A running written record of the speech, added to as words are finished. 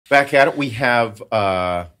Back at it, we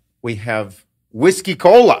have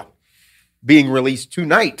Whiskey+Cola being released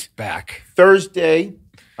tonight. Back. Thursday,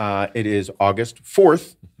 it is August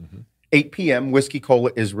 4th, 8 p.m.,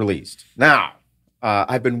 Whiskey+Cola is released. Now,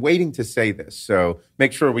 I've been waiting to say this, so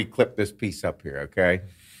make sure we clip this piece up here, okay?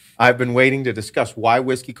 I've been waiting to discuss why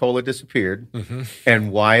Whiskey+Cola disappeared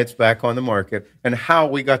and why it's back on the market and how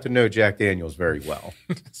we got to know Jack Daniels very well.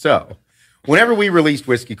 So, whenever we released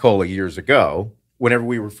Whiskey+Cola years ago, whenever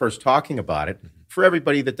we were first talking about it, for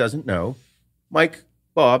everybody that doesn't know, Mike,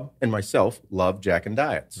 Bob, and myself love Jack and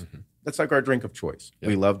Diets. That's like our drink of choice. Yep.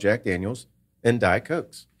 We love Jack Daniels and Diet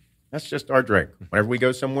Cokes. That's just our drink. Whenever we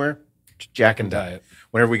go somewhere, Jack and Diet.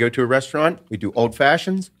 Whenever we go to a restaurant, we do old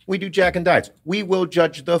fashions, we do Jack and Diets. We will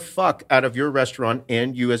judge the fuck out of your restaurant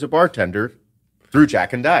and you as a bartender through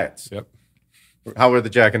Jack and Diets. Yep. How are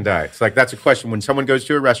the Jack and Diets? Like, that's a question. When someone goes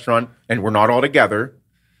to a restaurant and we're not all together,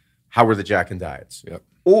 how are the Jack and Diets? Yep.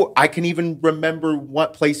 Or I can even remember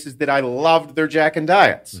what places that I loved their Jack and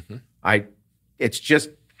Diets. It's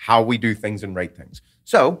just how we do things and rate things.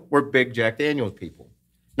 So we're big Jack Daniels people.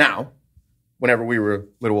 Now, whenever we were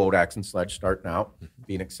little old Axe and Sledge starting out,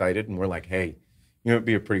 being excited, and we're like, hey, you know, it'd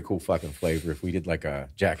be a pretty cool fucking flavor if we did like a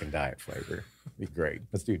Jack and Diet flavor. It'd be great.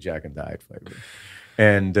 Let's do Jack and Diet flavor.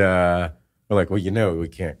 And we're like, well, you know, we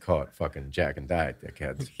can't call it fucking Jack and Diet,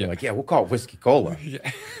 dickheads. We're like, yeah, we'll call it Whiskey+Cola.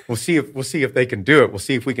 We'll see if they can do it. We'll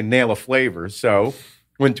see if we can nail a flavor. So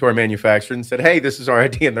went to our manufacturer and said, hey, this is our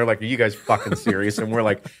idea. And they're like, are you guys fucking serious? And we're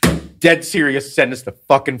like, dead serious, send us the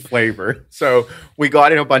fucking flavor. So we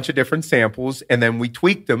got in a bunch of different samples and then we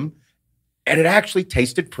tweaked them and it actually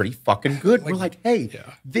tasted pretty fucking good. We're like, hey,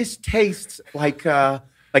 this tastes like a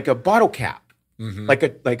bottle cap, like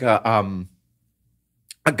a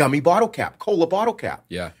gummy bottle cap, cola bottle cap.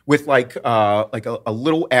 Yeah. With like a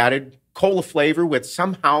little added cola flavor with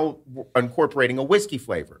somehow incorporating a whiskey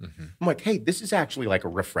flavor. I'm like, hey, this is actually like a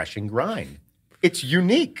refreshing grind. It's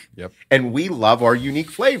unique. Yep. And we love our unique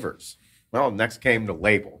flavors. Well, next came the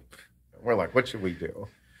label. We're like, what should we do?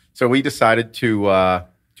 So we decided to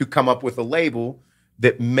come up with a label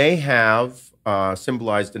that may have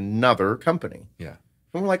symbolized another company. Yeah.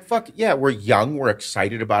 And we're like, fuck yeah, we're young, we're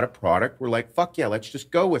excited about a product. We're like, fuck yeah, let's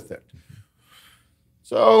just go with it.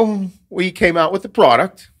 So we came out with the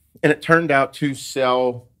product, and it turned out to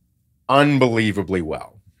sell unbelievably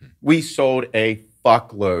well. We sold a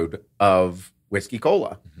fuckload of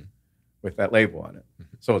Whiskey+Cola with that label on it.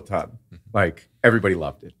 Sold a ton. Like, everybody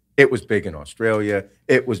loved it. It was big in Australia.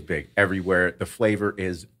 It was big everywhere. The flavor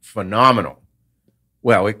is phenomenal.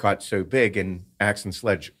 Well, it got so big, and Axe and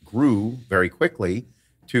Sledge grew very quickly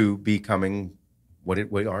to becoming what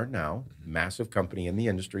we are now, massive company in the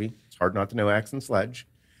industry. It's hard not to know Axe and Sledge.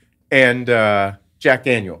 And Jack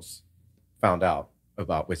Daniels found out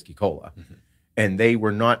about Whiskey+Cola, and they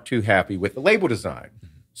were not too happy with the label design.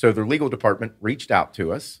 So their legal department reached out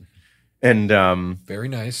to us, and very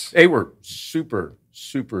nice. They were super,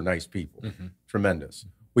 super nice people, tremendous.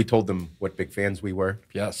 We told them what big fans we were.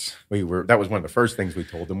 Yes. That was one of the first things we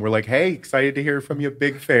told them. We're like, hey, excited to hear from you,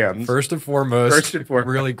 big fans. First and foremost,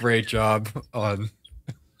 really great job on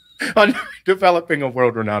developing a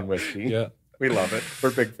world-renowned whiskey. Yeah. We love it.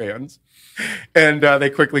 We're big fans. And they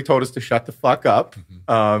quickly told us to shut the fuck up.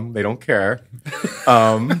 They don't care.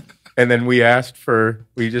 And then we asked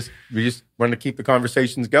we just wanted to keep the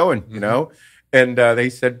conversations going, you know? And they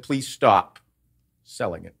said, please stop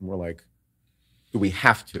selling it. And we're like, do we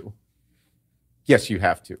have to? Yes, you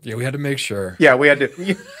have to. Yeah, we had to make sure. Yeah, we had to.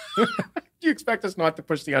 Do you expect us not to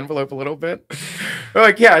push the envelope a little bit? We're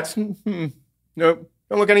like, yeah, it's, no, don't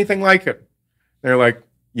look anything like it. They're like,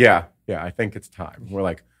 yeah, I think it's time. We're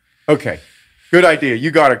like, okay, good idea.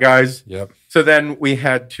 You got it, guys. Yep. So then we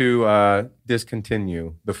had to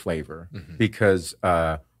discontinue the flavor because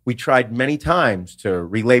we tried many times to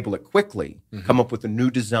relabel it quickly, come up with a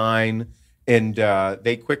new design. And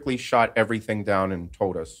they quickly shot everything down and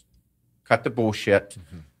told us, cut the bullshit.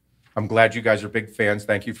 I'm glad you guys are big fans.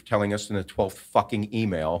 Thank you for telling us in the 12th fucking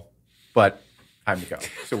email. But time to go.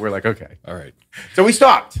 So we're like, okay. All right. So we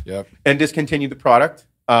stopped and discontinued the product.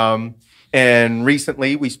 And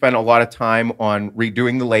recently we spent a lot of time on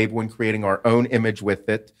redoing the label and creating our own image with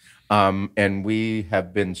it. And we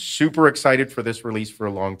have been super excited for this release for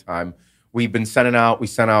a long time. We sent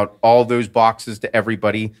out all those boxes to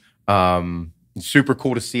everybody. Super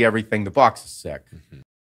cool to see everything. The box is sick.